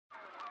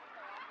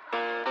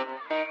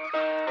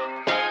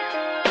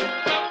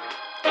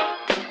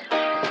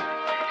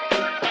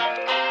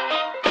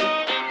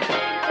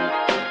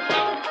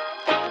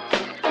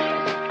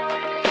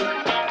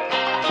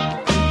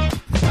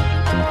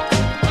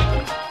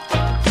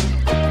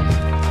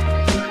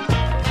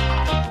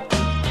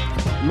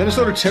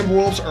Minnesota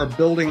Timberwolves are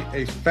building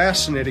a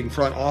fascinating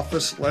front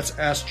office. Let's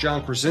ask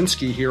Jon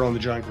Krawczynski here on the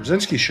Jon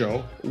Krawczynski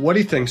Show what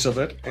he thinks of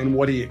it and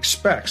what he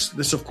expects.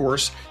 This, of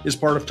course, is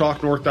part of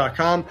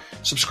TalkNorth.com.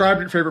 Subscribe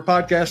to your favorite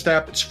podcast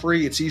app. It's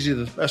free. It's easy.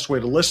 The best way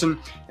to listen.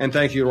 And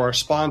thank you to our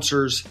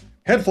sponsors,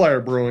 Head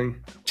Flyer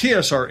Brewing,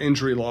 TSR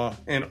Injury Law,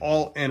 and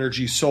All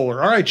Energy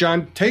Solar. All right,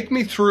 John, take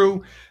me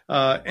through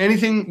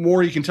anything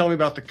more you can tell me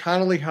about the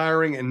Connolly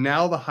hiring and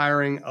now the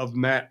hiring of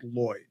Matt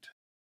Lloyd.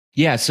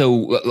 Yeah,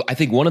 so I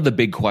think one of the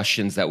big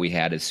questions that we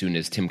had as soon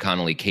as Tim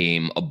Connolly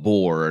came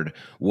aboard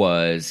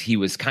was he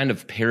was kind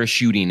of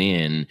parachuting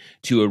in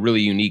to a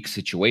really unique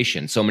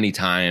situation. So many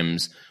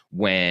times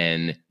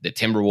when the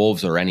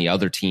Timberwolves or any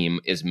other team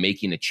is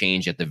making a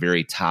change at the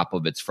very top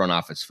of its front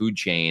office food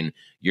chain,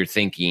 you're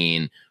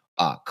thinking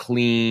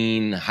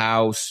clean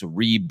house,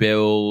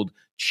 rebuild,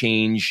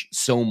 change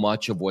so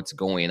much of what's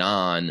going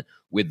on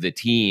with the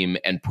team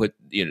and put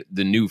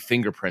the new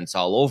fingerprints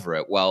all over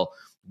it. Well,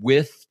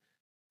 with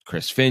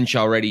Chris Finch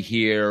already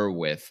here,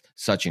 with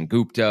Sachin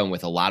Gupta, and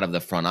with a lot of the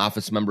front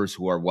office members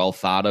who are well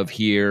thought of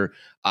here,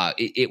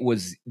 it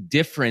was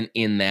different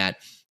in that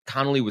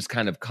Connolly was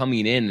kind of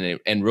coming in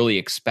and really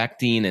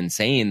expecting and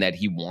saying that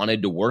he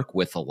wanted to work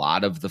with a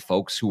lot of the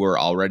folks who are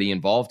already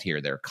involved here.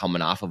 They're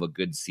coming off of a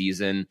good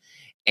season,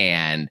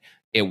 and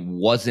it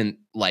wasn't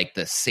like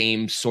the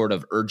same sort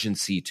of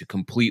urgency to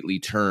completely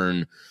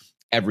turn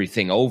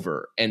everything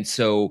over. And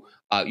so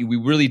we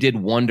really did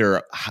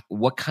wonder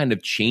what kind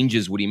of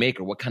changes would he make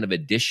or what kind of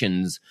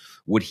additions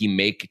would he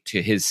make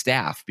to his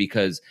staff,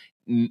 because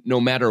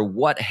no matter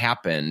what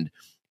happened,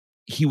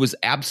 he was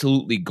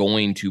absolutely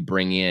going to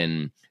bring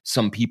in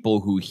some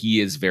people who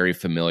he is very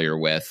familiar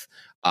with,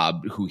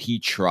 who he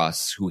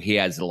trusts, who he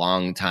has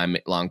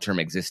long-term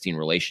existing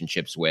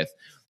relationships with,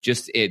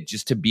 just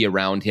to be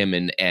around him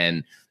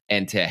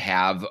and to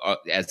have,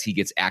 as he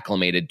gets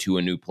acclimated to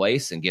a new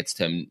place and gets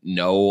to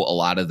know a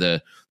lot of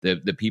the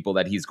people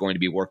that he's going to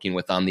be working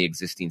with on the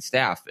existing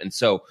staff. And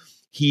so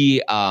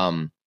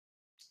Tim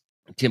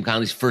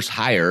Connolly's first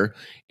hire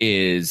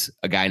is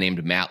a guy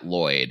named Matt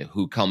Lloyd,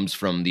 who comes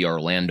from the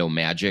Orlando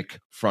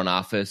Magic front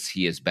office.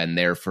 He has been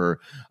there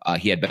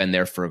he had been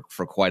there for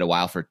quite a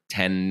while, for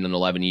 10 and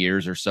 11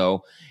 years or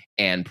so.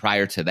 And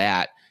prior to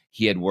that,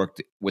 he had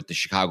worked with the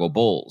Chicago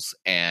Bulls.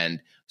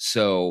 And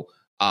so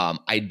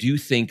I do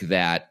think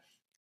that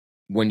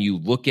when you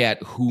look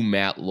at who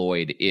Matt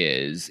Lloyd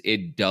is,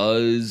 it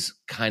does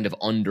kind of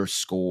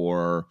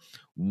underscore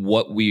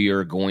what we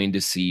are going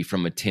to see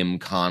from a Tim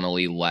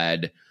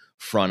Connolly-led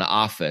front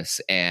office.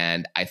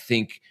 And I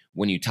think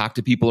when you talk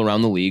to people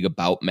around the league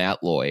about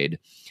Matt Lloyd,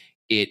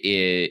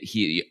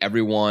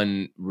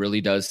 everyone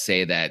really does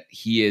say that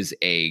he is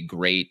a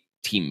great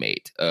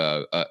teammate,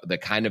 the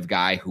kind of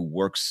guy who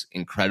works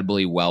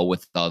incredibly well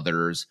with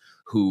others,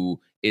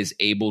 who is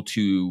able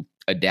to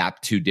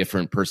adapt to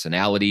different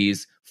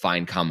personalities,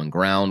 find common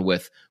ground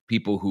with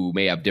people who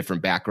may have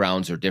different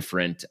backgrounds or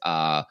different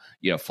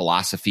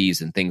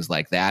philosophies and things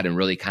like that, and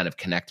really kind of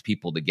connect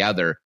people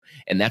together.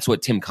 And that's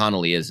what Tim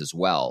Connolly is as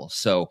well.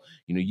 So,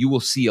 you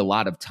will see a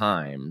lot of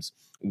times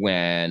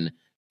when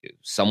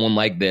someone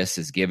like this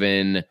is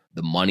given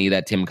the money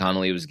that Tim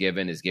Connolly was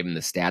given, is given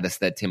the status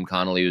that Tim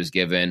Connolly was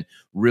given,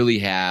 really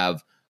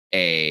have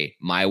a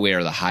my way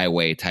or the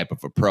highway type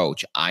of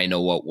approach. I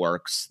know what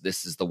works.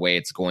 This is the way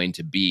it's going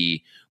to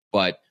be.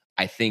 But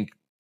I think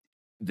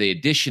the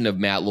addition of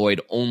Matt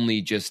Lloyd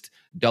only just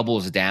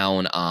doubles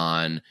down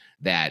on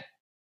that.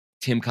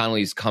 Tim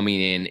Connolly is coming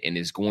in and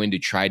is going to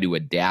try to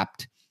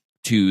adapt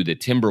to the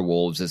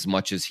Timberwolves as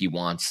much as he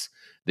wants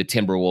the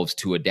Timberwolves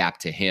to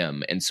adapt to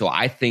him. And so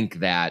I think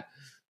that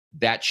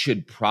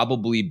should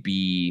probably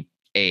be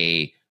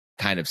a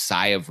kind of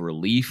sigh of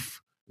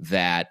relief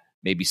that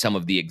maybe some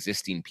of the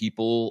existing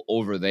people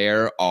over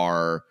there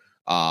are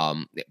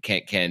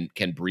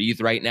can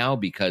breathe right now,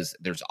 because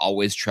there's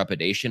always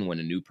trepidation when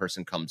a new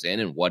person comes in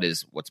and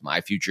what's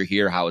my future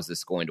here? How is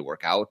this going to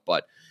work out?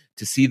 But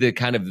to see the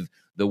kind of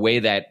the way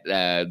that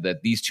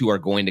these two are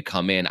going to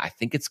come in, I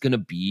think it's going to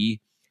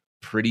be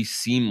pretty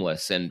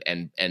seamless, and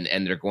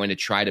they're going to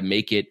try to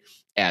make it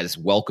as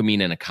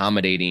welcoming and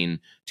accommodating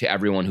to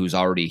everyone who's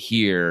already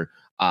here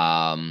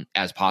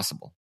as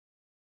possible.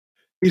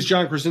 He's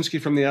Jon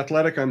Krawczynski from The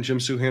Athletic. I'm Jim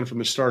Souhan from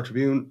the Star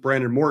Tribune.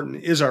 Brandon Morton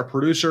is our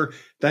producer.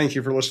 Thank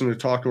you for listening to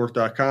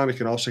TalkNorth.com. You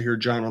can also hear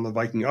John on the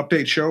Viking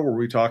Update Show, where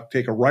we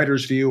take a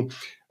writer's view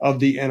of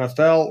the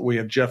NFL. We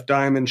have Jeff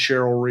Diamond,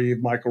 Cheryl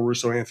Reeve, Michael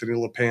Russo, Anthony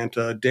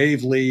LaPanta,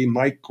 Dave Lee,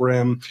 Mike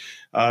Grimm.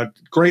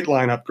 Great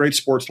lineup, great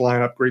sports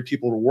lineup, great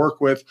people to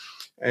work with.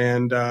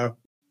 And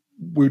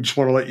we just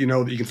want to let you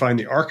know that you can find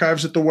the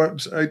archives at the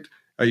website.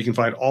 You can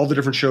find all the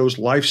different shows,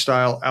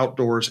 lifestyle,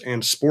 outdoors,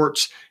 and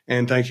sports.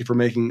 And thank you for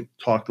making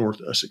Talk North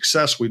a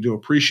success. We do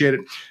appreciate it.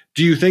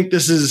 Do you think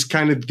this is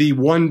kind of the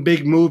one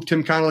big move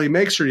Tim Connolly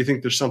makes, or do you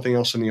think there's something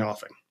else in the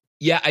offing?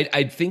 Yeah,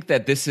 I think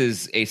that this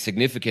is a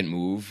significant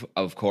move,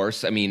 of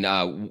course. I mean,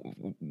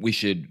 we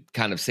should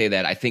kind of say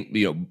that. I think,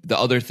 the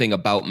other thing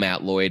about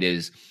Matt Lloyd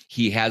is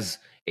he has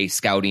a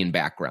scouting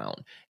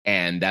background,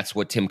 and that's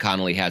what Tim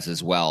Connolly has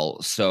as well.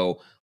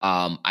 So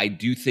I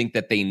do think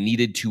that they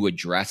needed to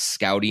address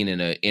scouting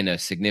in a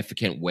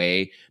significant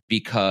way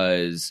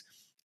because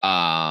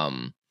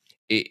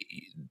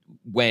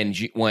when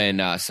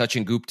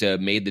Sachin Gupta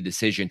made the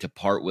decision to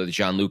part with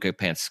Gianluca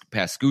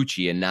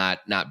Pascucci and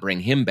not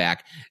bring him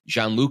back,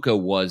 Gianluca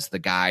was the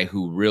guy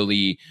who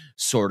really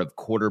sort of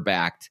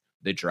quarterbacked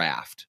the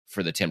draft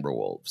for the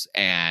Timberwolves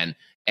and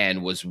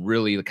was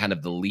really kind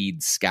of the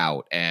lead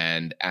scout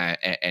and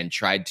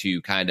tried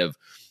to kind of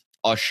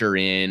usher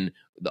in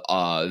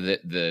the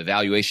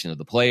evaluation of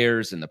the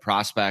players and the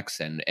prospects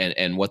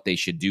and what they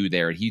should do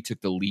there. And he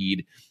took the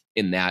lead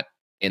in that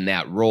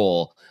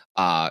role.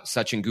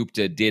 Sachin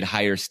Gupta did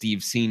hire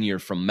Steve Senior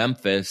from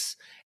Memphis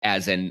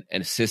as an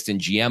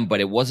assistant GM, but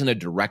it wasn't a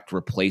direct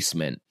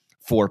replacement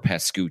for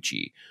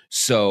Pascucci.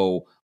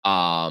 So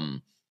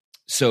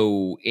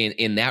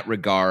in that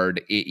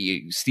regard,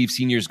 Steve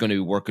Senior is going to be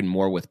working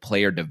more with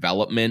player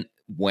development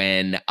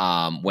when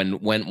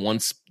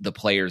once the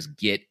players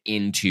get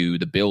into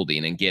the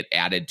building and get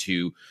added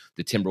to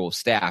the Timberwolves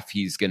staff,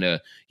 he's gonna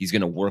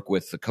work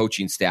with the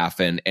coaching staff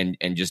and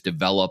just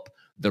develop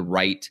the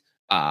right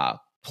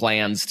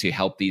plans to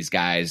help these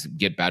guys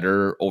get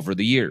better over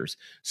the years.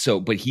 So,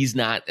 but he's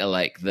not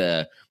like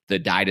the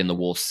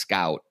dyed-in-the-wool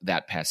scout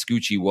that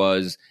Pascucci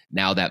was,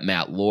 now that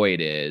Matt Lloyd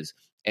is.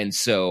 And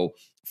so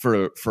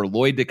for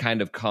Lloyd to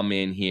kind of come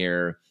in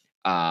here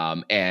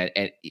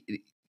and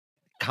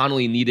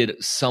Connolly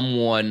needed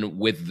someone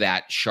with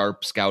that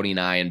sharp scouting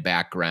eye and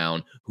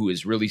background who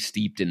is really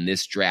steeped in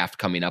this draft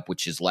coming up,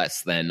 which is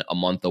less than a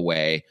month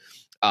away,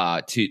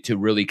 to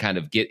really kind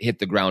of hit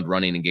the ground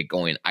running and get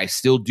going. I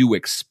still do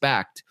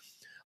expect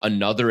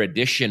another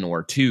addition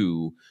or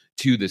two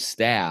to the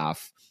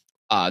staff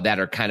that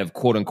are kind of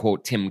quote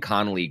unquote Tim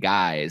Connolly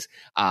guys.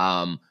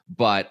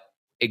 But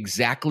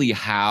exactly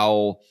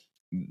how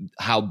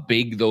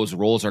big those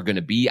roles are going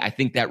to be, I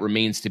think that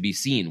remains to be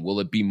seen.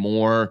 Will it be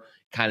more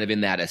kind of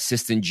in that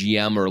assistant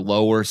GM or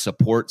lower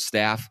support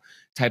staff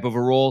type of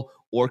a role,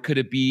 or could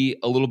it be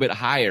a little bit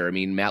higher? I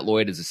mean, Matt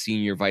Lloyd is a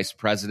senior vice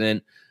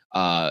president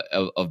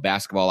of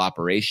basketball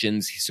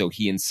operations. So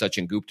he and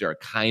Sachin Gupta are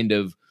kind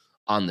of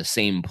on the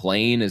same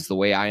plane is the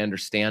way I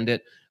understand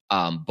it.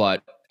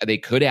 But they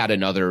could add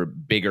another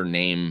bigger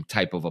name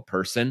type of a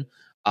person.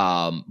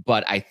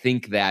 But I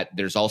think that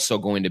there's also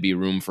going to be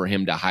room for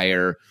him to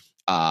hire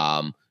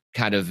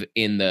kind of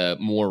in the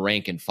more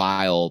rank and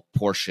file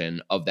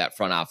portion of that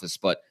front office.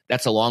 But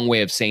that's a long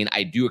way of saying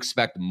I do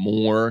expect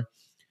more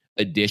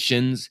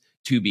additions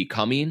to be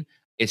coming.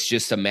 It's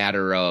just a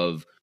matter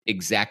of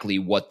exactly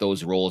what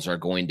those roles are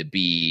going to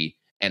be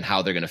and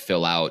how they're going to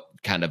fill out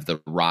kind of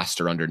the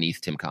roster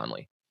underneath Tim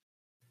Connolly.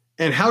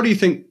 And how do you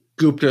think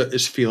Gupta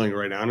is feeling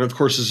right now? And of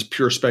course, this is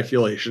pure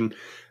speculation.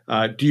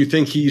 Do you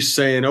think he's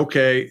saying,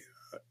 okay,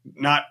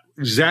 not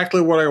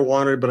exactly what I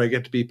wanted, but I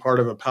get to be part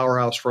of a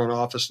powerhouse front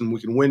office and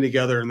we can win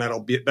together and that'll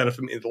benefit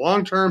me in the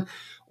long term?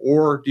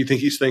 Or do you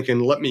think he's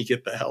thinking, let me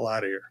get the hell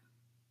out of here?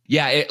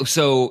 Yeah.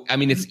 So, I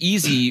mean, it's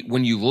easy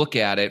when you look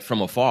at it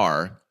from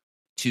afar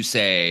to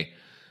say,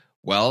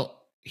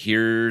 well,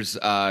 here's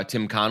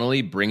Tim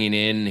Connolly bringing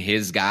in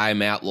his guy,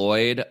 Matt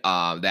Lloyd.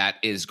 That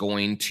is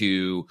going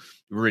to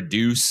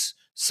reduce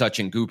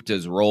Sachin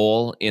Gupta's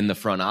role in the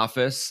front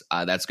office.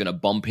 That's going to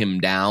bump him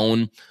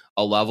down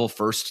a level.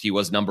 First, he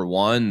was number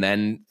one.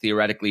 Then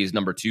theoretically, he's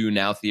number two.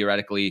 Now,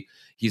 theoretically,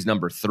 he's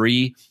number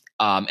three.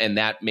 And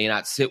that may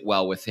not sit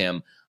well with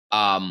him.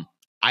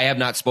 I have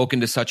not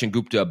spoken to Sachin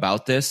Gupta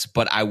about this,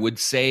 but I would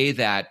say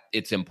that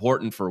it's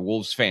important for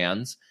Wolves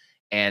fans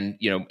and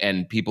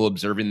people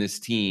observing this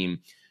team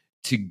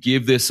to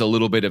give this a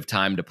little bit of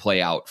time to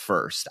play out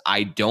first.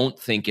 I don't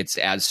think it's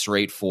as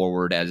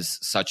straightforward as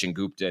Sachin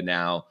Gupta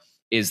now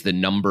is the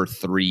number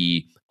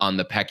three on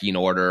the pecking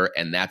order,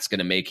 and that's going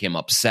to make him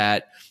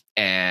upset,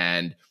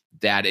 and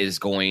that is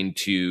going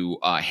to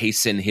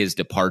hasten his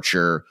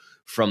departure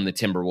from the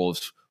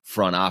Timberwolves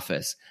front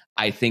office.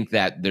 I think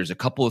that there's a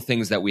couple of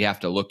things that we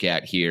have to look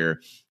at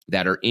here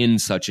that are in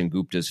Sachin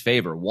Gupta's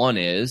favor. One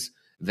is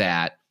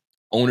that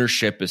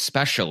ownership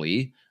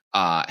especially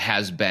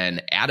has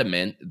been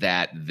adamant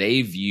that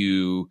they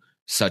view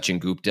Sachin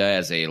Gupta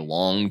as a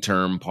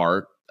long-term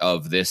part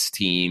of this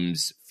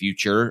team's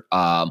future,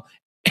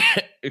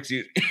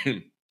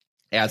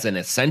 as an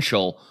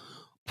essential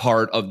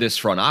part of this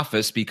front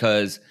office,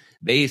 because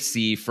they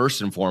see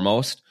first and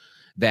foremost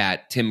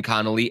that Tim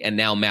Connolly and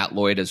now Matt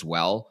Lloyd as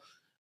well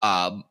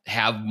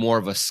have more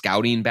of a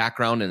scouting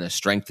background and a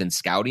strength in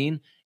scouting.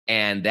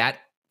 And that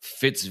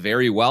fits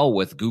very well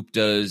with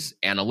Gupta's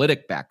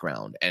analytic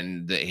background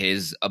and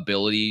his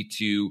ability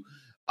to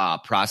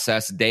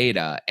process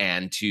data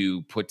and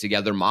to put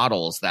together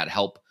models that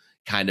help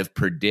kind of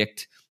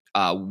predict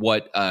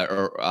what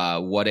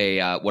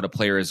a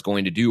player is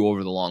going to do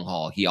over the long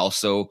haul. He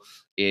also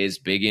is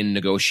big in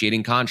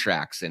negotiating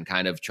contracts and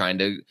kind of trying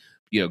to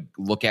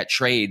look at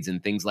trades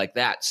and things like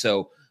that.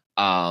 So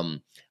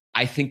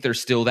I think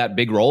there's still that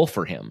big role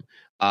for him.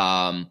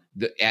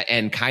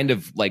 And kind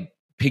of like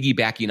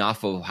piggybacking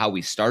off of how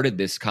we started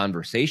this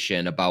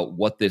conversation about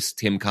what this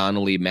Tim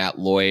Connolly, Matt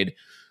Lloyd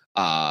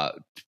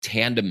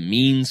tandem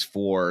means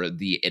for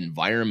the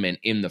environment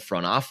in the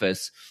front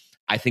office,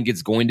 I think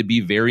it's going to be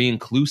very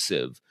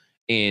inclusive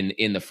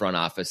in the front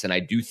office. And I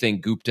do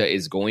think Gupta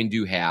is going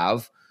to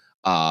have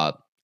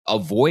a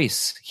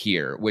voice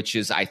here, which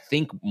is, I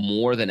think,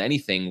 more than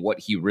anything, what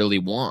he really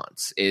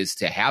wants is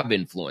to have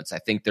influence. I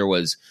think there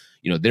was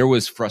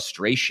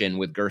frustration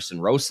with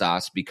Gerson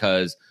Rosas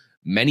because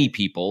many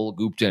people,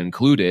 Gupta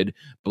included,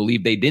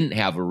 believed they didn't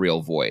have a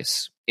real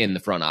voice in the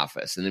front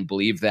office, and then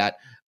believed that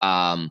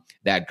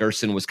that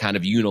Gerson was kind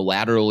of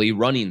unilaterally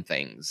running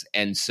things.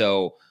 And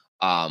so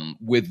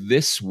with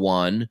this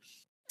one,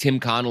 Tim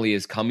Connolly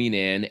is coming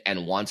in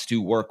and wants to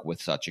work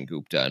with Sachin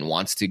Gupta and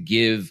wants to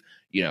give,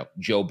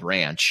 Joe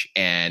Branch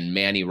and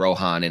Manny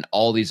Rohan and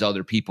all these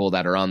other people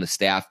that are on the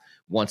staff,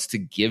 wants to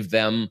give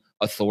them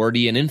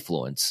authority and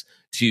influence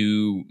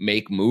to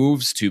make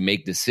moves, to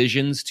make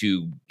decisions,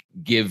 to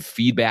give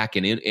feedback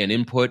and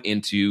input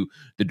into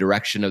the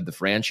direction of the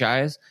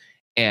franchise.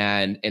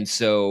 And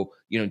so,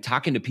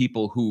 talking to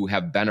people who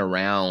have been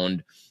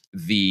around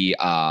the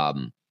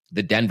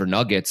Denver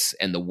Nuggets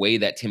and the way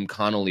that Tim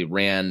Connolly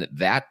ran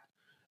that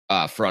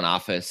front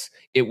office,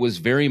 it was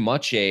very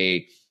much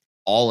a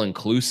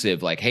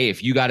all-inclusive, like, hey,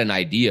 if you got an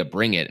idea,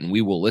 bring it, and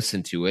we will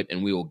listen to it,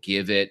 and we will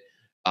give it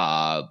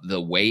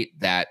the weight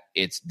that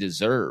it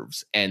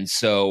deserves. And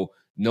so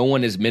no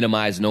one is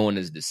minimized, no one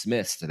is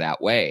dismissed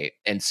that way.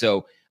 And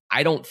so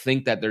I don't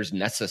think that there's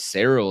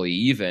necessarily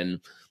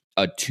even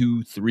a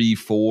 2, 3,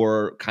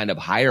 4 kind of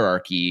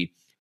hierarchy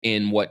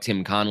in what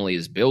Tim Connolly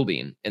is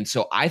building. And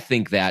so I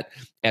think that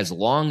as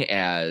long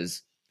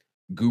as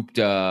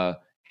Gupta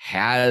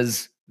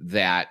has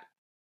that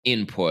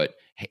input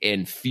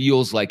and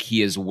feels like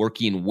he is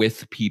working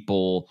with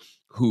people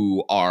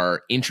who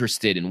are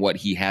interested in what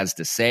he has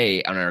to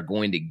say and are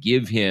going to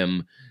give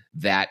him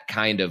that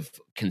kind of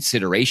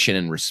consideration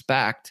and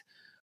respect,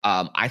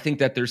 I think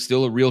that there's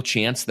still a real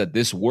chance that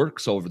this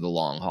works over the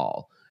long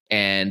haul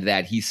and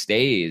that he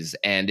stays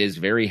and is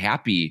very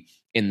happy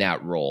in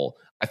that role.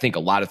 I think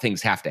a lot of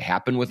things have to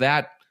happen with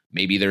that.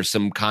 Maybe there's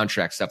some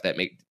contract stuff that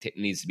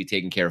needs to be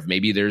taken care of.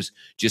 Maybe there's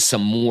just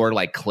some more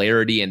like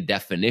clarity and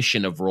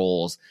definition of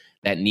roles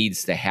that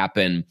needs to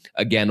happen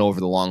again over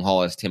the long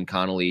haul as Tim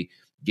Connolly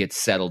gets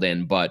settled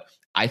in. But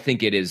I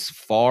think it is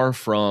far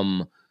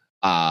from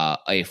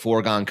a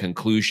foregone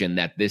conclusion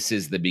that this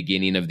is the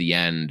beginning of the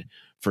end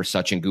for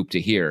Sachin Gupta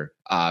here.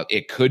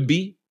 It could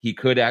be. He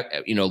could,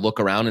 look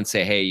around and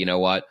say, hey, you know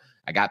what?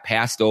 I got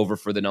passed over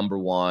for the number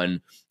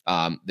one.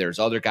 There's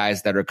other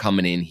guys that are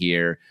coming in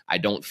here. I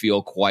don't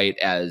feel quite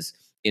as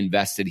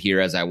invested here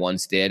as I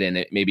once did,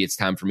 and maybe it's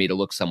time for me to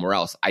look somewhere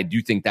else. I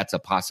do think that's a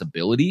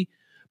possibility,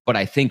 but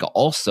I think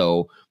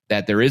also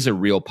that there is a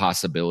real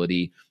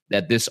possibility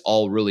that this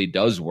all really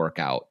does work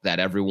out, that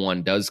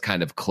everyone does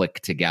kind of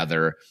click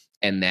together,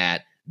 and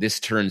that this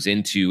turns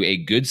into a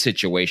good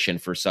situation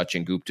for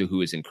Sachin Gupta,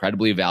 who is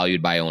incredibly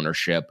valued by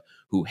ownership,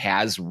 who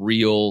has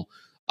real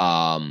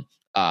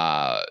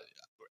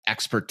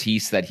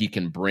expertise that he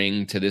can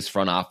bring to this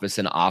front office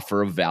and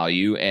offer of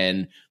value.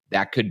 And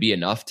that could be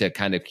enough to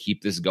kind of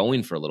keep this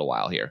going for a little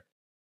while here.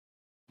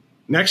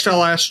 Next,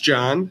 I'll ask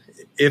John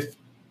if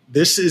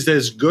this is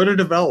as good a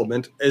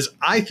development as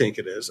I think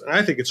it is. And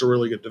I think it's a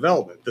really good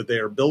development that they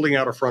are building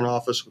out a front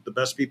office with the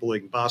best people they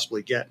can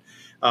possibly get.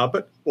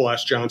 But we'll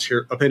ask John's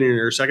opinion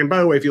here in a second. By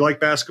the way, if you like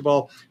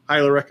basketball,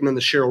 highly recommend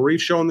the Cheryl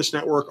Reeve Show on this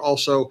network.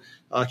 Also,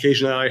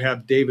 occasionally I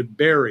have David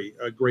Barry,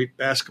 a great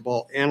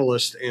basketball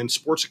analyst and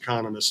sports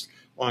economist,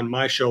 on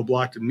my show,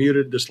 Blocked and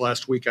Muted. This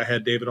last week I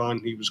had David on.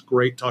 He was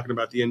great talking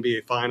about the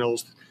NBA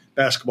Finals,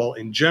 basketball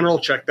in general.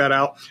 Check that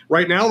out.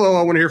 Right now, though,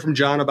 I want to hear from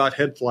John about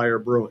Head Flyer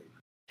Brewing.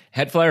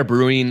 Head Flyer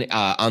Brewing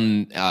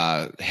on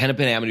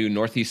Hennepin Avenue,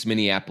 Northeast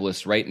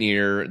Minneapolis, right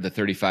near the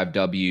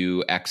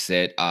 35W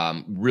exit.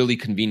 Really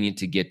convenient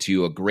to get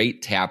to, a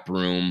great tap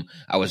room.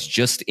 I was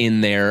just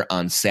in there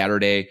on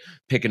Saturday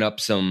picking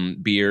up some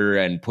beer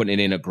and putting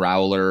it in a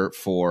growler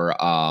for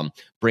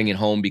bringing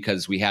home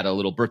because we had a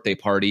little birthday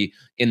party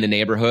in the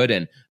neighborhood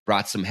and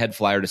brought some Head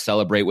Flyer to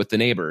celebrate with the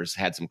neighbors.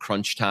 Had some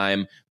Crunch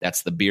Time.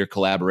 That's the beer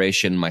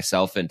collaboration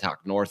myself and Talk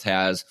North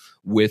has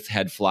with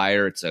Head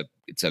Flyer.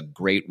 It's a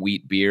great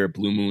wheat beer,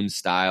 Blue Moon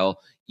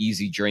style,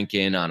 easy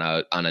drinking on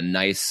a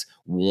nice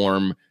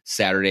warm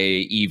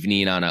Saturday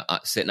evening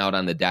sitting out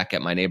on the deck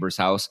at my neighbor's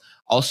house.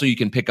 Also, you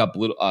can pick up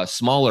little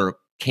smaller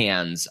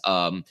cans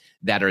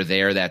that are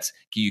there.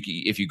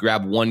 If you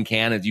grab one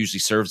can, it usually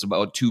serves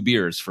about 2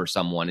 beers for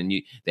someone. And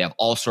they have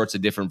all sorts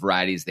of different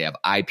varieties. They have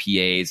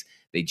IPAs.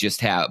 They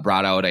just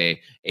brought out a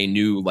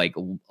new like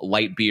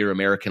light beer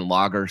American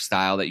lager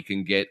style that you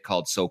can get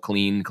called So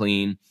Clean.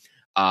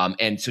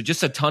 And so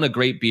just a ton of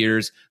great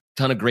beers,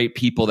 ton of great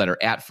people that are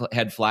at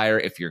Head Flyer.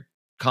 If you're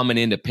coming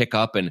in to pick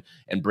up and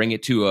bring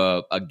it to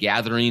a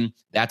gathering,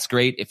 that's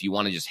great. If you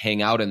want to just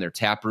hang out in their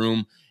tap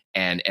room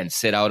and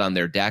sit out on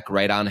their deck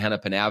right on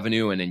Hennepin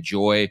Avenue and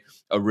enjoy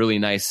a really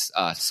nice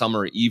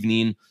summer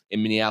evening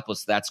in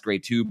Minneapolis, that's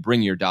great too.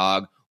 Bring your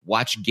dog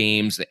watch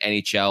games, the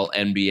NHL,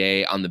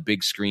 NBA on the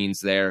big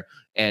screens there,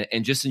 and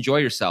just enjoy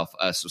yourself.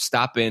 So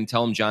stop in,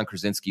 tell them John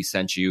Krasinski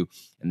sent you,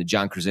 and the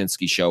John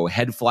Krasinski Show,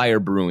 Head Flyer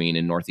Brewing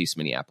in Northeast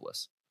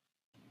Minneapolis.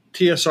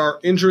 TSR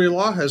Injury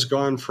Law has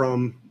gone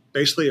from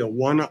basically a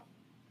one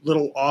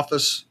little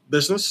office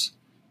business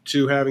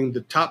to having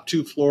the top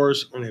 2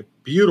 floors on a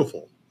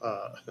beautiful,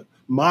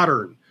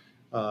 modern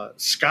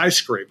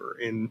skyscraper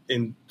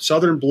in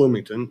southern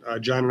Bloomington.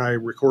 John and I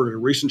recorded a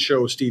recent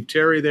show with Steve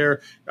Terry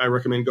there. I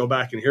recommend go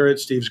back and hear it.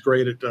 Steve's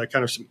great at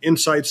kind of some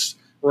insights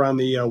around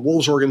the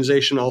Wolves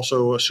organization,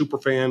 also a super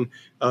fan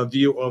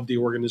view of the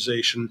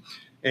organization.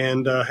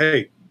 And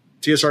hey,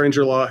 TSR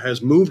Injury Law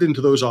has moved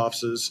into those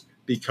offices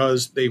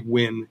because they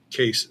win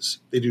cases.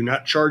 They do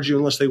not charge you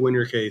unless they win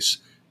your case,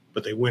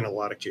 but they win a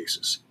lot of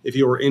cases. If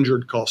you are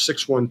injured, call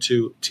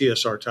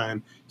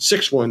 612-TSR-TIME,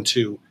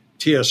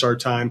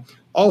 612-TSR-TIME.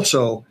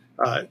 Also,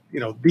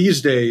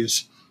 these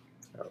days,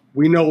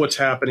 we know what's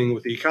happening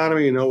with the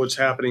economy. We know what's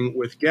happening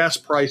with gas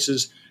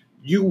prices.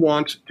 You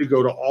want to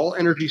go to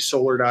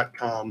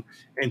allenergysolar.com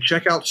and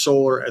check out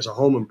solar as a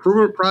home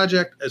improvement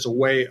project, as a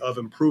way of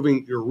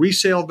improving your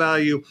resale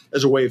value,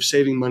 as a way of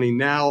saving money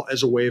now,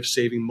 as a way of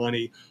saving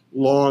money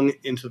long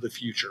into the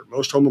future.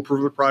 Most home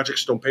improvement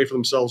projects don't pay for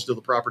themselves until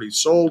the property is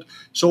sold.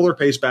 Solar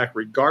pays back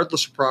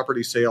regardless of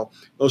property sale.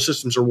 Those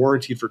systems are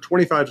warranted for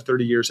 25 to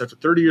 30 years. After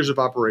 30 years of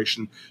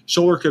operation,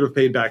 solar could have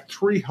paid back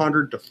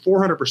 300 to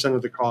 400%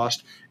 of the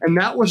cost. And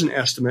that was an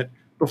estimate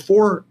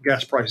before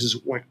gas prices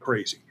went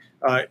crazy.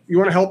 You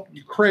want to help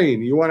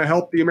Ukraine. You want to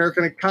help the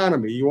American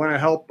economy. You want to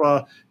help,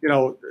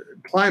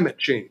 climate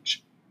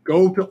change.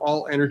 Go to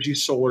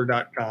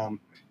allenergysolar.com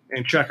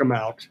and check them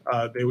out.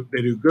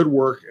 They do good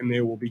work, and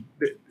they will be,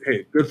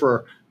 good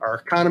for our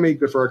economy,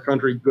 good for our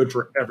country, good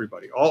for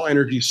everybody.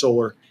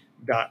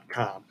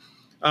 Allenergysolar.com.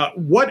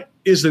 What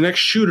is the next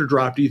shoe to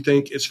drop, do you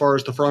think, as far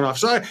as the front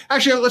office?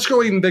 Actually, let's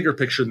go even bigger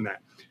picture than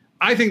that.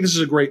 I think this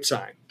is a great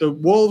sign. The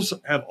Wolves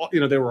have,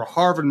 they were a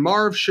Harv and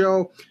Marv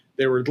show.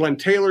 They were a Glenn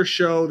Taylor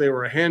show. They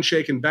were a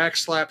handshake and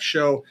backslap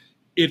show.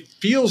 It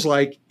feels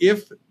like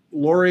if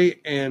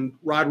Laurie and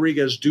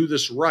Rodriguez do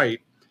this right,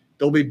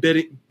 they'll be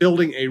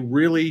building a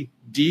really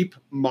deep,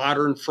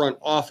 modern front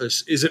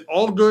office. Is it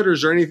all good, or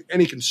is there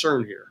any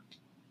concern here?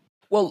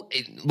 Well,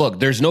 look,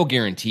 there's no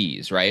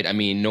guarantees, right? I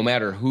mean, no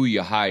matter who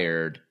you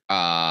hired,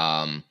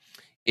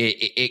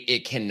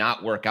 it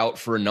cannot work out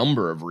for a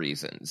number of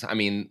reasons. I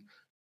mean,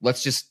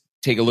 let's just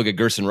take a look at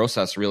Gerson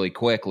Rosas really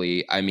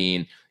quickly. I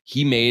mean,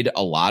 he made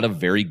a lot of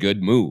very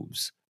good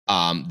moves.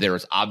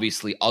 There's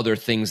obviously other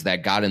things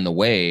that got in the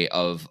way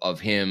of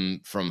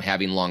him from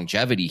having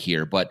longevity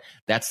here, but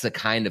that's the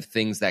kind of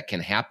things that can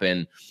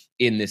happen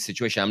in this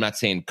situation. I'm not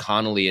saying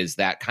Connolly is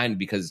that kind,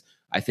 because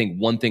I think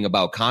one thing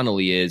about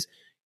Connolly is,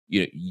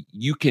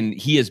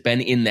 he has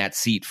been in that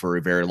seat for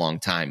a very long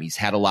time. He's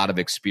had a lot of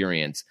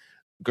experience.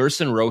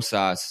 Gerson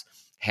Rosas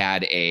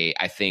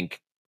I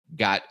think,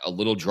 got a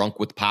little drunk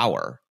with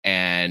power,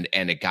 and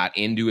it got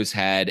into his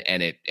head,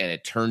 and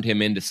it turned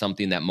him into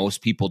something that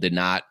most people did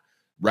not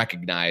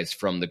recognize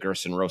from the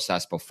Gerson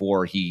Rosas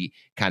before he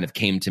kind of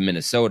came to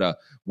Minnesota.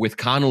 With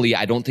Connolly,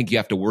 I don't think you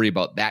have to worry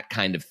about that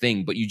kind of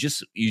thing, but you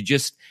just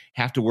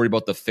have to worry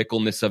about the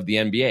fickleness of the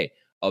NBA,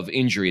 of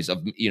injuries,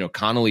 of,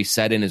 Connolly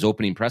said in his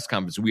opening press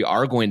conference, we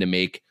are going to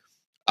make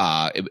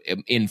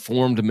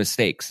informed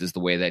mistakes, is the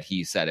way that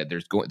he said it.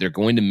 They're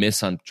going to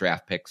miss on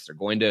draft picks. They're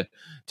going to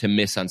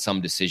miss on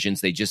some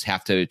decisions. They just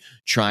have to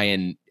try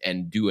and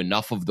do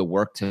enough of the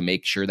work to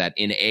make sure that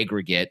in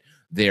aggregate,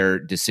 their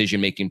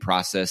decision-making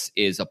process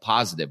is a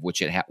positive,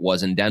 which it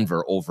was in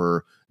Denver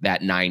over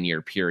that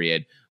 9-year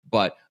period.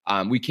 But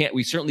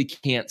we certainly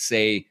can't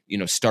say,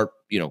 start,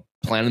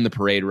 planning the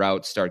parade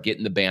route, start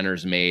getting the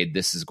banners made.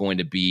 This is going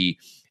to be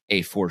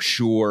a for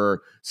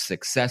sure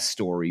success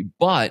story.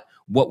 But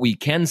what we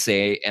can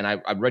say, and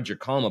I read your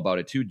column about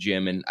it too,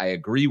 Jim, and I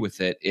agree with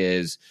it,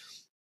 is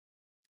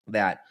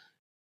that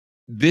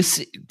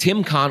this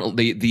Tim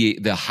Connolly,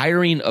 the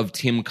hiring of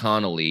Tim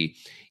Connolly,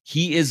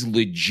 he is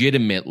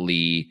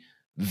legitimately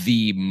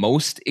the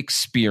most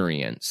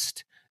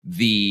experienced,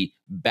 the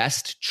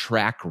best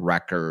track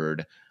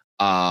record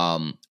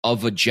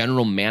of a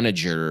general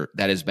manager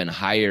that has been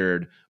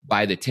hired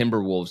by the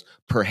Timberwolves,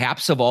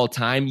 perhaps of all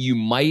time. You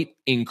might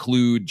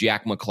include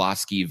Jack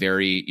McCloskey,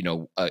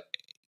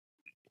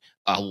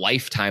 a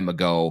lifetime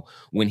ago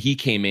when he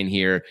came in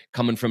here,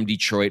 coming from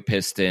Detroit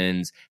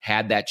Pistons,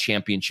 had that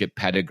championship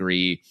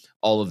pedigree,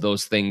 all of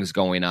those things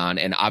going on.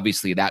 And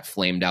obviously that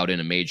flamed out in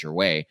a major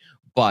way.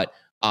 But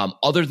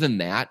other than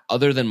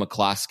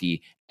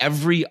McCloskey,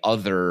 every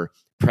other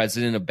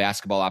president of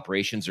basketball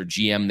operations or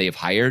GM they've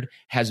hired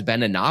has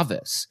been a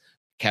novice.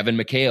 Kevin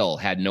McHale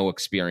had no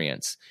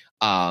experience.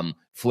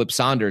 Flip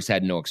Saunders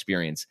had no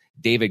experience.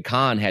 David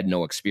Kahn had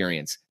no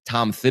experience.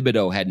 Tom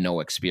Thibodeau had no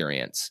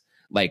experience.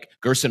 Like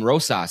Gerson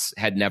Rosas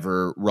had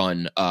never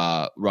run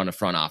a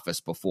front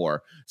office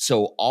before.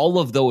 So all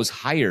of those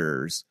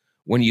hires,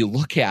 when you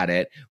look at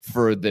it,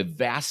 for the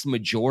vast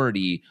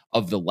majority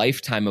of the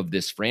lifetime of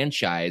this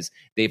franchise,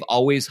 they've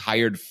always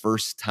hired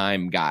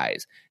first-time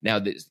guys. Now,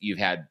 you've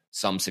had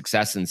some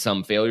success and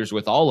some failures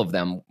with all of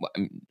them,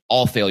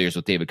 all failures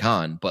with David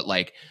Kahn, but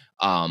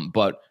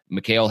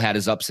McHale had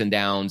his ups and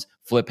downs.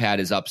 Flip had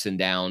his ups and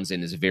downs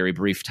in his very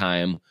brief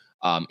time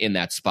in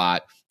that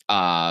spot.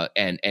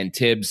 And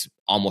Tibbs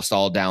almost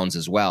all downs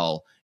as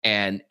well.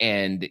 And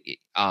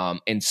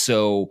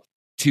so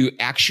to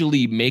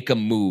actually make a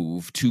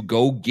move to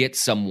go get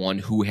someone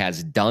who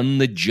has done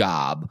the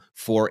job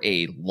for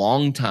a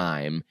long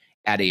time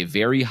at a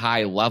very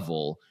high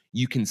level,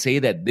 you can say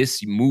that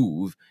this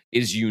move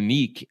is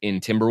unique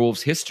in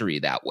Timberwolves history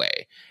that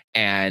way.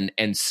 And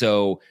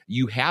so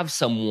you have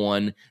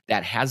someone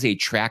that has a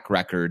track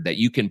record that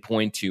you can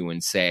point to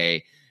and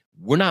say,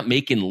 we're not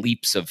making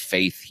leaps of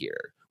faith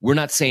here. We're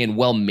not saying,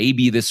 well,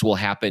 maybe this will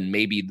happen,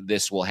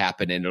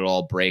 and it'll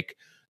all break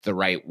the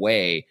right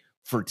way.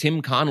 For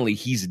Tim Connolly,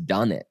 he's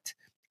done it.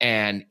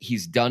 And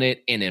he's done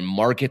it in a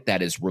market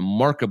that is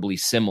remarkably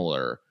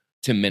similar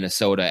to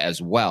Minnesota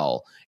as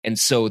well. And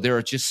so there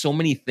are just so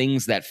many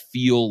things that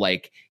feel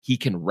like he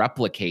can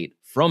replicate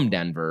from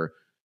Denver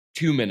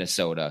to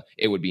Minnesota.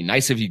 It would be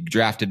nice if you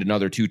drafted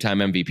another 2-time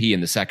MVP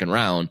in the second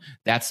round.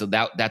 That's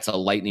a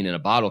lightning in a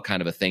bottle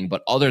kind of a thing.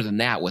 But other than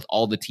that, with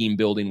all the team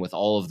building, with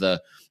all of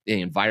the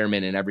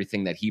environment and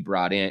everything that he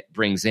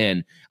brings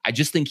in, I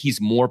just think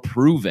he's more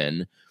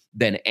proven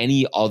than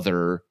any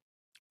other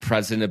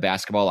president of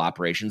basketball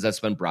operations that's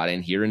been brought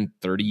in here in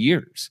 30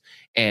 years.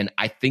 And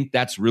I think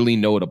that's really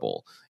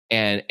notable.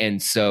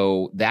 And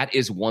so that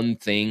is one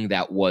thing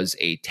that was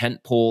a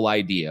tentpole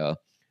idea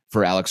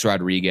for Alex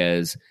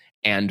Rodriguez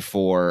and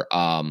for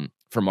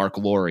Mark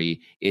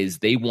Lowry, is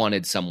they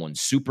wanted someone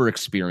super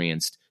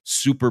experienced,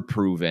 super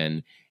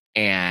proven,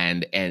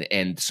 and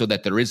so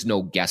that there is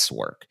no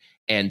guesswork.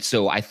 And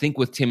so I think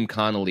with Tim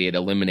Connolly, it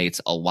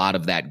eliminates a lot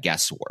of that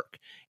guesswork.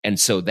 And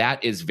so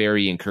that is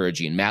very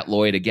encouraging. Matt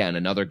Lloyd, again,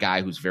 another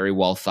guy who's very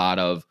well thought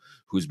of,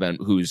 who's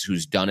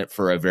done it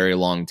for a very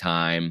long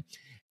time.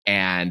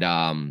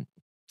 And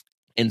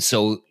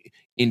so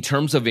in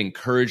terms of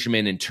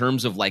encouragement, in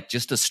terms of like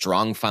just a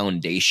strong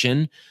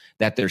foundation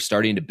that they're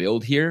starting to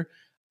build here,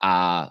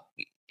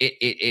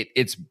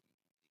 it's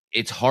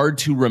hard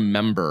to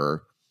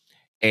remember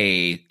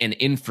an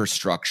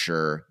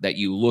infrastructure that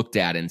you looked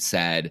at and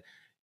said,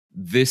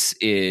 this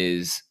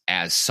is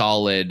as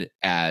solid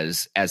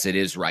as it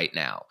is right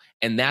now.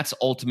 And that's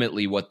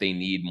ultimately what they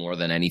need more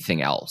than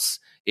anything else,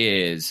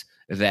 is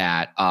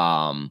that,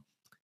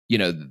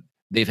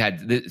 they've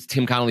had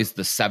Tim Connolly's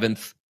the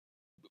seventh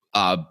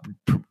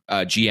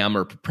GM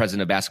or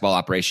president of basketball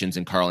operations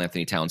in Karl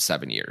Anthony Towns'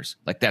 7 years.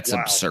 Like, that's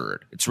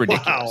absurd. It's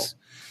ridiculous.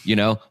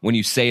 Wow. When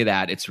you say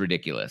that, it's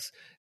ridiculous.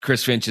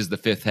 Chris Finch is the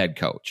fifth head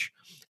coach.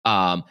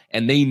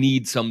 And they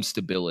need some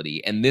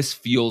stability. And this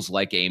feels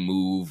like a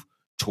move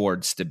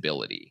towards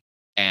stability.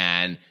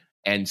 And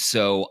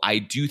so I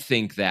do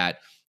think that,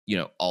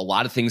 a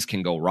lot of things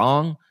can go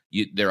wrong.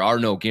 There are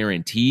no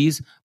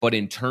guarantees, but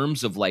in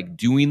terms of like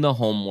doing the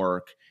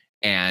homework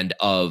and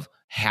of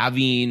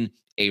having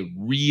a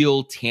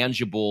real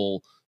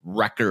tangible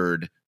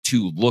record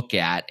to look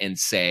at and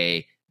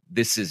say,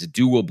 this is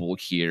doable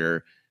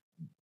here,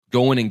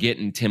 going and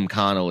getting Tim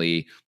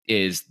Connolly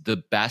is the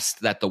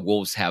best that the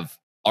Wolves have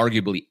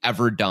arguably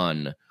ever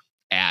done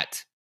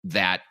at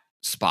that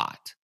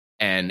spot.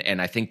 And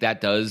I think that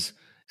does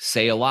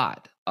say a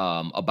lot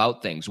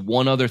about things.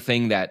 One other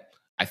thing that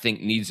I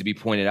think needs to be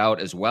pointed out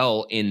as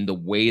well in the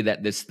way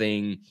that this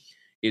thing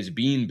is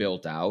being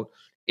built out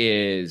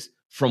is,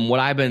 from what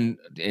I've been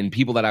and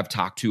people that I've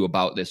talked to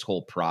about this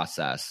whole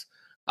process,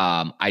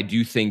 I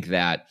do think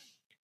that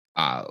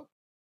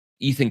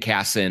Ethan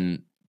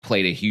Casson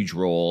played a huge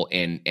role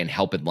in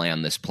helping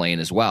land this plane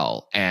as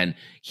well. And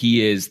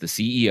he is the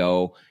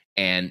CEO.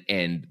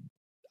 And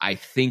I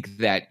think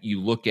that you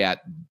look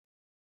at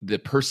the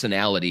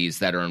personalities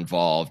that are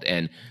involved,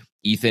 and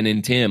Ethan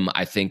and Tim,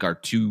 I think, are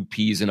two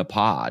peas in a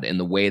pod in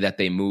the way that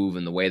they move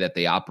and the way that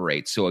they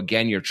operate. So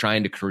again, you're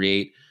trying to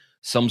create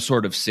some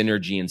sort of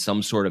synergy and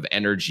some sort of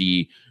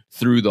energy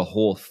through the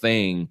whole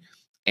thing.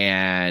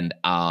 And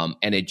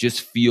it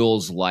just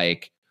feels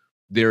like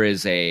there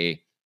is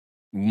a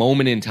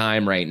moment in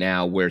time right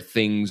now where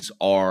things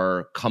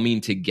are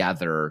coming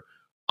together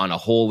on a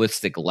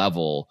holistic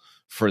level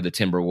for the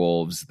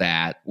Timberwolves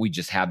that we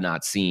just have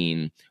not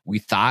seen.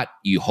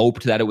 You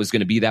hoped that it was going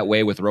to be that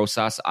way with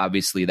Rosas.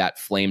 Obviously that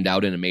flamed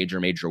out in a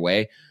major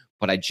way,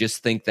 but I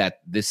just think that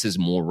this is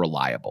more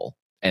reliable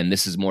and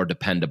this is more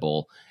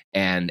dependable.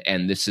 And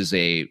this is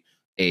a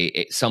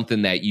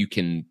something that you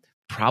can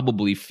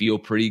probably feel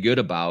pretty good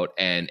about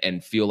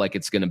and feel like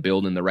it's going to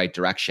build in the right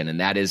direction. And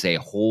that is a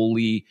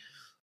wholly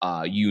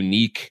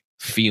unique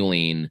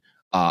feeling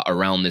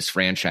around this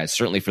franchise,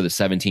 certainly for the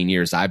 17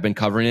 years I've been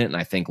covering it, and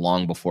I think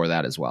long before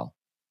that as well.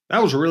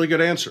 That was a really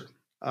good answer.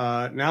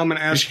 Now I'm going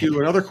to ask you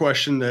another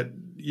question that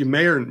you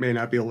may or may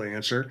not be able to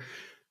answer.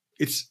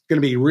 It's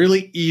going to be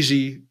really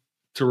easy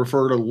to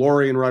refer to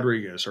Lowry and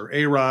Rodriguez, or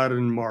A-Rod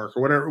and Mark,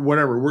 or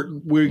whatever.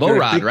 We're Low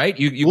Rod, right?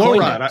 You Low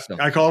Rod.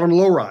 I called him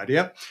Low Rod.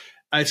 Yep.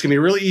 It's going to be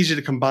really easy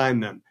to combine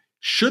them.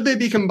 Should they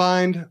be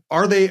combined?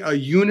 Are they a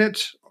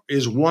unit?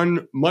 is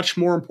one much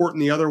more important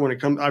than the other when it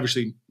comes?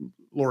 Obviously,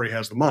 Lori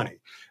has the money,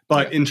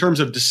 but in terms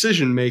of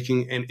decision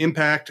making and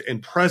impact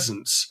and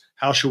presence,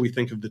 how should we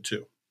think of the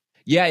two?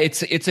 Yeah,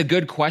 it's a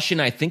good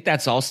question. I think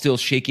that's all still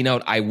shaking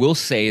out. I will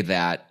say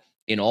that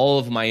in all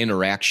of my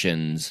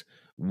interactions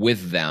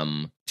with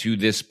them to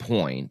this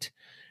point,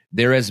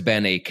 there has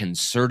been a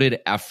concerted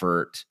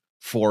effort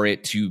for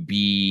it to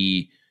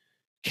be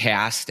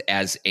cast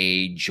as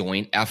a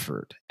joint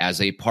effort, as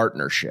a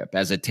partnership,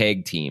 as a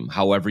tag team,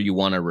 however you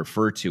want to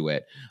refer to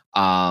it.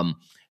 I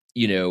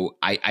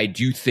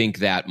do think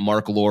that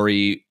Mark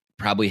Lowry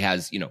probably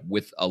has,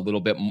 with a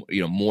little bit,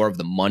 more of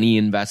the money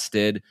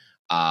invested.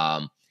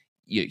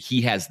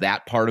 He has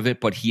that part of it,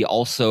 but he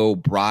also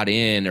brought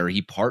in, or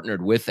he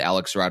partnered with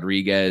Alex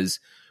Rodriguez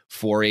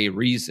for a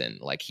reason.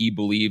 Like, he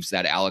believes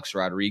that Alex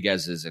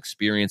Rodriguez's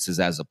experiences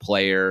as a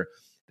player,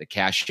 the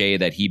cachet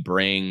that he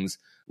brings,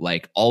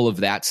 like all of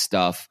that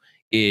stuff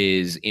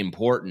is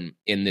important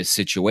in this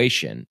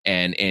situation,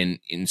 and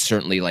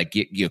certainly like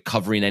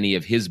covering any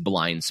of his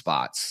blind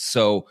spots.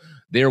 So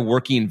they're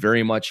working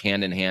very much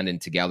hand in hand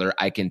and together.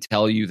 I can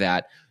tell you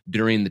that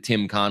during the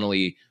Tim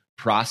Connolly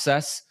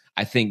process,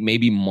 I think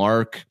maybe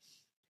Mark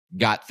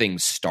got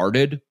things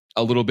started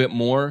a little bit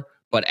more,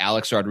 but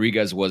Alex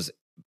Rodriguez was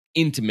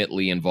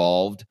intimately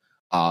involved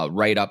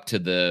right up to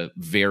the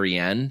very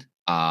end,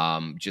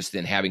 just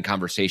in having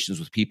conversations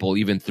with people,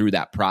 even through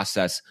that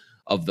process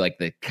of like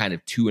the kind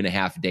of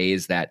 2.5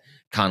 days that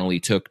Connolly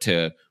took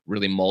to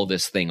really mull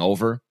this thing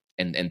over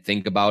and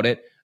think about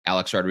it.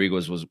 Alex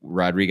Rodriguez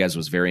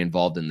was very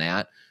involved in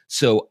that.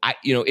 So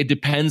it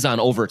depends on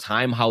over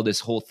time how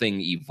this whole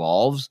thing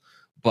evolves.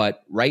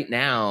 But right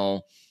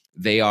now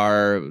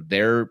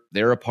they're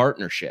a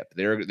partnership.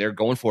 They're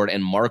going for it.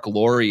 And Mark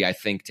Lowry, I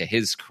think, to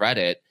his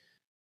credit,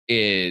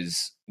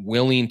 is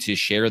willing to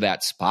share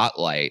that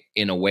spotlight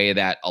in a way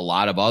that a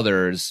lot of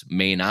others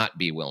may not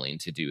be willing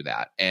to do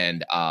that.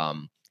 And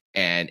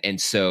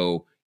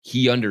so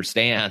he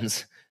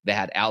understands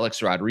that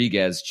Alex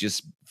Rodriguez,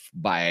 just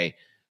by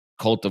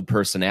cult of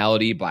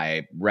personality,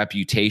 by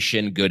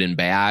reputation, good and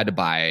bad,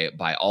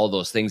 by all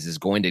those things, is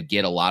going to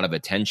get a lot of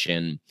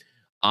attention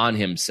on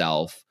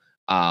himself.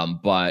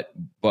 But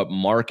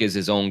Mark is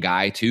his own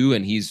guy too.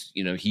 And he's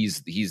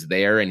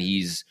there, and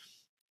he's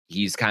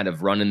kind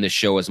of running the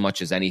show as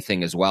much as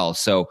anything as well.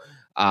 So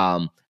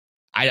I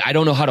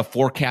don't know how to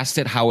forecast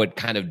it, how it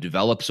kind of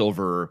develops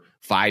over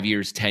 5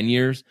 years, 10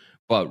 years.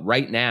 But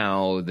right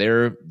now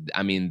they're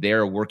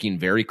working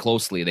very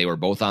closely. They were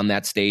both on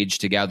that stage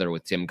together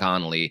with Tim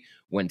Connolly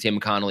when Tim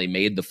Connolly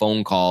made the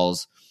phone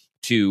calls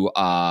to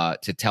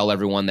tell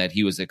everyone that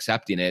he was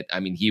accepting it.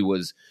 I mean, he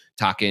was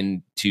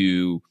talking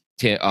to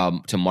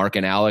Mark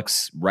and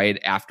Alex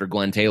right after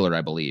Glenn Taylor,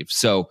 I believe.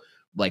 So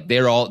like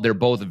they're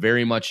both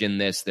very much in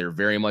this. They're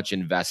very much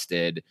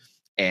invested,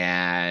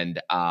 and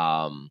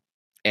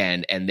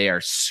they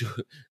are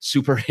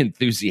super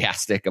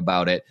enthusiastic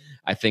about it,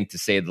 I think, to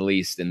say the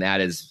least. And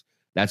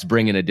that's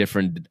bringing a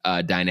different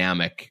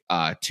dynamic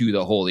to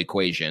the whole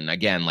equation.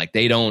 Again, like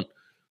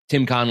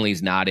Tim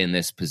Connolly's not in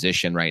this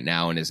position right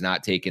now, and is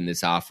not taking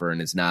this offer,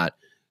 and is not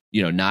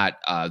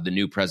the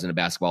new president of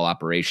basketball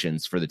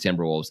operations for the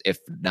Timberwolves, if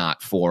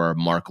not for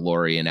Mark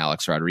Lowry and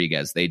Alex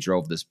Rodriguez. They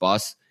drove this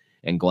bus,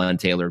 and Glenn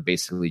Taylor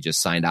basically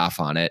just signed off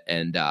on it.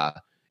 And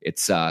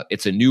it's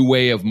a new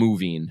way of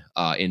moving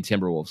in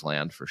Timberwolves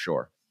land for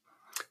sure.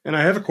 And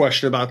I have a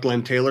question about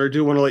Glenn Taylor. I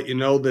do want to let you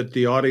know that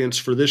the audience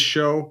for this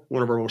show,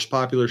 one of our most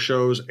popular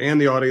shows, and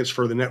the audience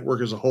for the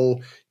network as a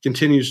whole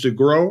continues to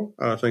grow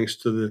thanks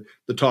to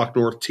the Talk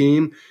North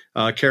team.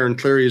 Karen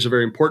Cleary is a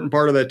very important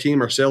part of that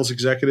team, our sales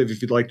executive.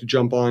 If you'd like to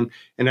jump on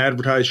and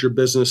advertise your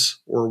business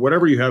or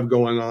whatever you have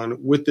going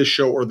on with this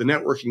show or the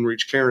network, you can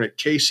reach Karen at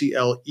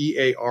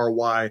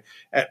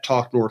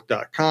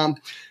KCLEARY@talknorth.com.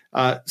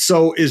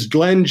 So is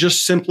Glenn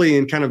just simply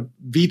in kind of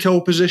veto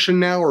position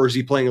now, or is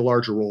he playing a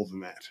larger role than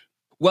that?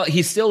 Well,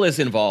 he still is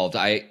involved.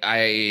 I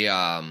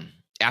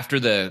after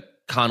the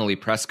Connolly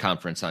press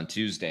conference on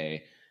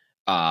Tuesday,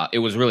 it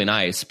was really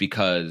nice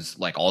because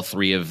like all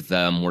three of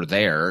them were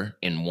there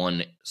in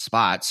one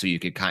spot, so you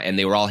could and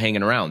they were all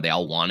hanging around. They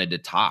all wanted to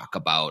talk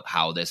about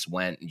how this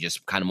went, and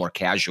just kind of more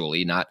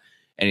casually, not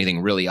anything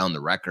really on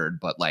the record,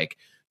 but like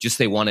just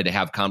they wanted to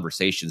have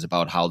conversations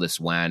about how this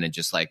went and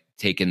just like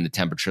taking the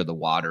temperature of the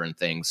water and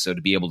things. So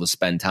to be able to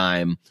spend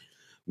time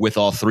with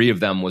all three of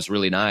them was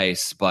really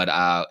nice. But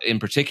in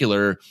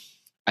particular,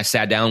 I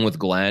sat down with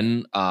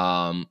Glenn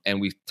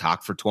and we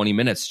talked for 20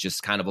 minutes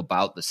just kind of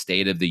about the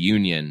state of the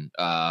union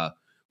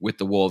with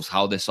the Wolves,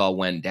 how this all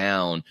went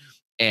down.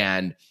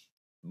 And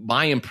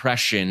my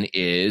impression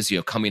is,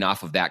 coming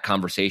off of that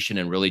conversation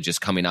and really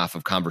just coming off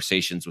of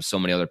conversations with so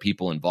many other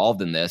people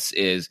involved in this,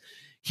 is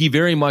he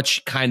very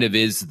much kind of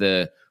is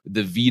the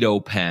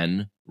veto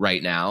pen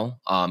right now.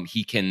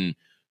 He can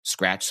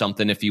scratch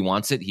something if he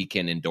wants it. He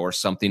can endorse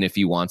something if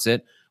he wants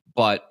it.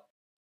 But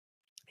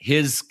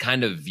his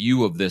kind of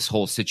view of this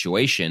whole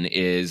situation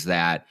is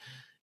that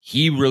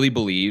he really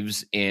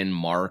believes in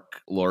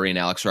Mark Lowry and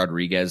Alex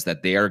Rodriguez,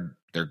 that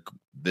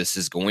this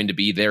is going to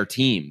be their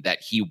team,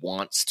 that he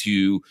wants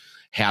to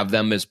have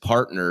them as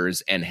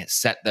partners and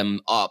set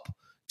them up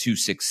to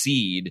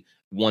succeed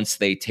once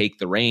they take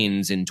the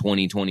reins in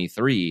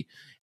 2023.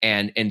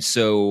 And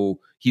so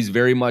he's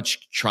very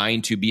much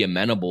trying to be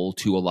amenable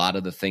to a lot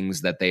of the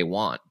things that they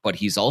want, but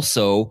he's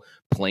also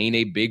playing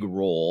a big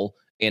role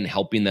in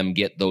helping them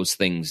get those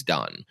things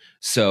done.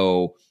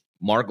 So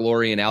Mark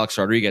Lore and Alex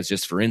Rodriguez,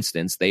 just for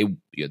instance,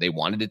 they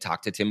wanted to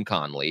talk to Tim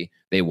Connelly.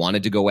 They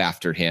wanted to go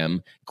after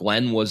him.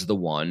 Glenn was the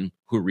one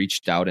who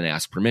reached out and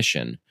asked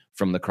permission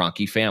from the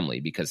Kroenke family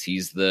because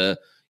he's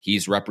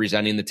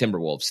representing the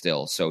Timberwolves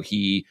still. So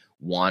he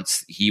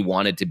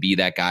wanted to be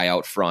that guy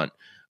out front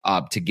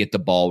to get the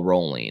ball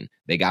rolling.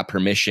 They got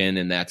permission,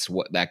 and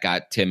that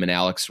got Tim and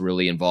Alex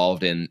really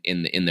involved in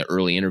the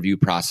early interview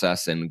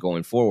process and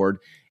going forward.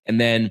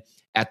 And then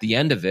at the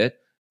end of it,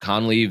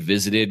 Connelly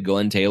visited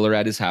Glenn Taylor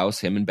at his house,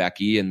 him and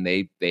Becky, and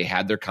they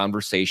had their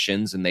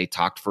conversations, and they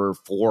talked for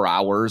 4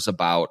 hours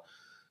about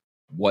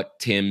what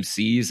Tim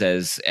sees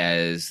as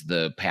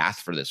the path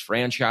for this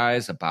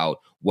franchise, about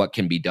what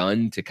can be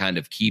done to kind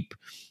of keep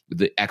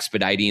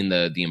expediting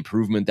the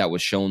improvement that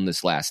was shown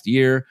this last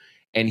year.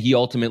 And he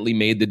ultimately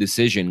made the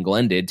decision,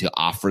 Glenn did, to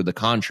offer the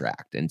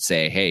contract and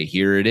say, hey,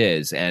 here it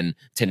is, and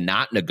to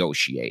not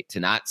negotiate, to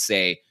not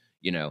say,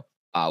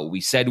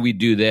 we said we'd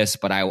do this,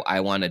 but I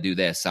want to do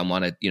this. I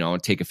want to,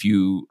 take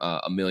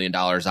 $1 million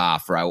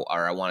off, or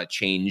I want to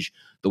change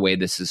the way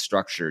this is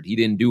structured. He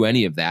didn't do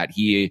any of that.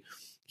 He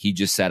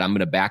just said, I'm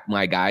going to back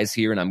my guys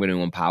here and I'm going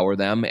to empower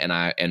them.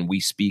 And we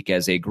speak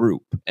as a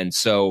group. And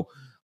so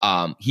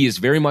he is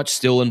very much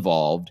still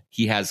involved.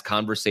 He has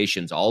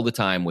conversations all the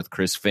time with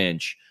Chris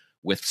Finch,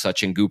 with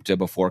Sachin Gupta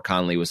before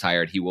Connelly was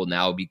hired. He will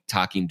now be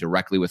talking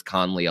directly with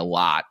Connelly a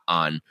lot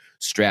on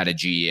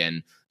strategy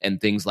and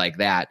things like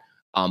that.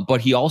 But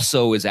he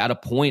also is at a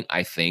point,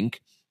 I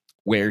think,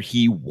 where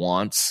he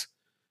wants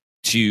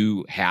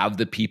to have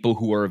the people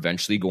who are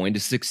eventually going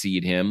to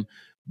succeed him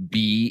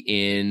be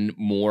in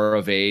more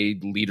of a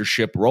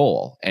leadership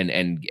role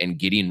and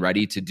getting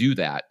ready to do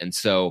that. And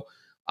so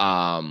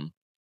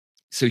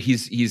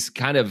he's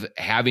kind of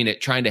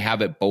trying to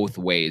have it both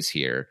ways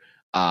here.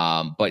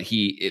 But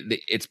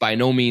it's by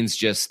no means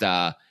just,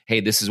 hey,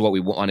 this is what we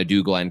want to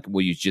do, Glenn.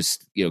 Will you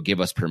just, give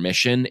us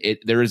permission?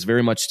 There is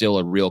very much still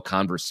a real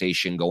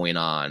conversation going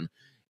on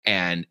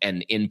and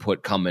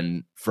input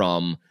coming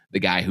from the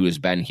guy who has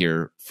been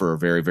here for a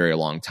very, very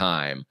long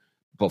time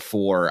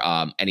before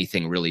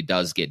anything really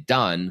does get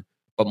done.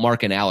 But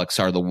Mark and Alex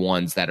are the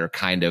ones that are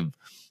kind of,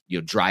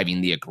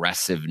 driving the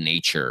aggressive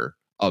nature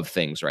of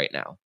things right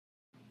now.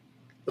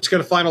 Let's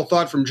get a final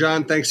thought from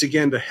John. Thanks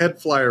again to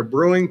Head Flyer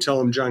Brewing. Tell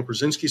them John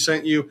Krasinski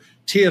sent you.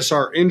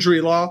 TSR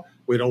Injury Law.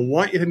 We don't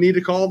want you to need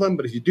to call them,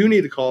 but if you do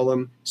need to call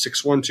them,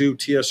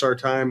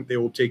 612-TSR-TIME. They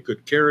will take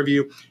good care of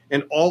you.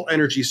 And All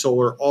Energy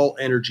Solar,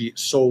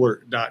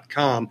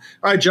 allenergysolar.com. All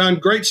right, John,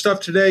 great stuff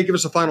today. Give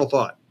us a final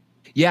thought.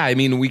 Yeah, I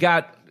mean,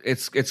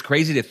 it's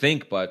crazy to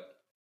think, but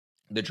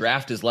the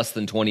draft is less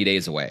than 20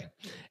 days away.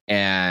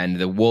 And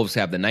the Wolves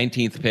have the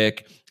 19th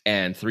pick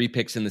and 3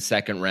 picks in the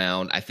second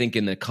round. I think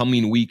in the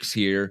coming weeks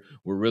here,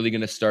 we're really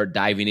going to start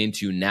diving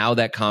into, now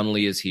that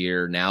Connelly is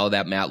here, now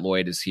that Matt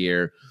Lloyd is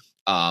here,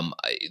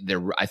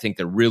 I think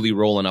they're really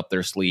rolling up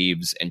their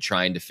sleeves and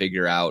trying to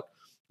figure out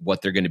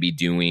what they're going to be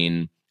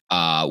doing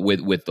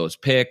with those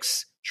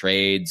picks,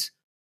 trades,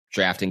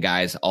 drafting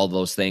guys, all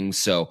those things.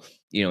 So,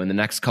 in the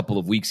next couple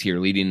of weeks here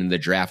leading into the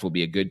draft will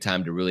be a good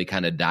time to really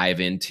kind of dive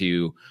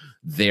into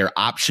their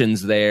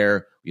options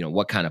there,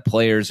 what kind of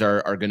players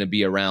are going to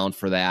be around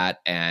for that.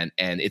 And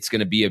it's going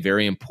to be a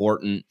very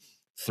important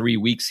 3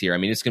 weeks here. I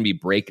mean, it's going to be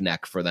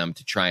breakneck for them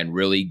to try and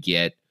really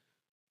get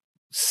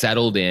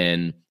settled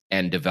in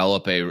and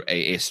develop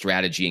a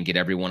strategy and get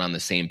everyone on the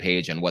same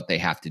page on what they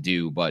have to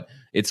do. But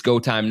it's go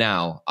time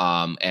now.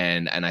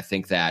 And I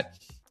think that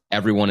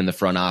everyone in the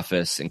front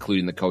office,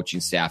 including the coaching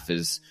staff,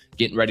 is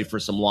getting ready for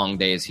some long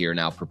days here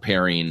now,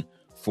 preparing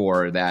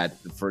for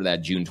that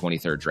June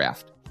 23rd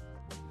draft.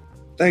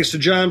 Thanks to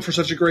John for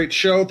such a great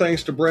show.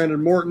 Thanks to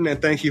Brandon Morton,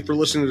 and thank you for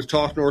listening to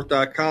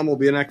TalkNorth.com. We'll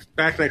be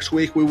back next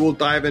week. We will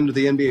dive into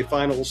the NBA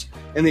Finals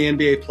and the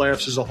NBA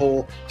playoffs as a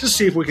whole to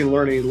see if we can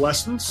learn any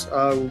lessons.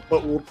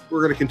 But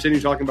we're going to continue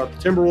talking about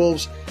the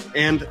Timberwolves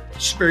and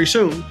very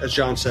soon, as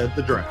John said,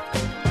 the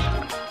draft.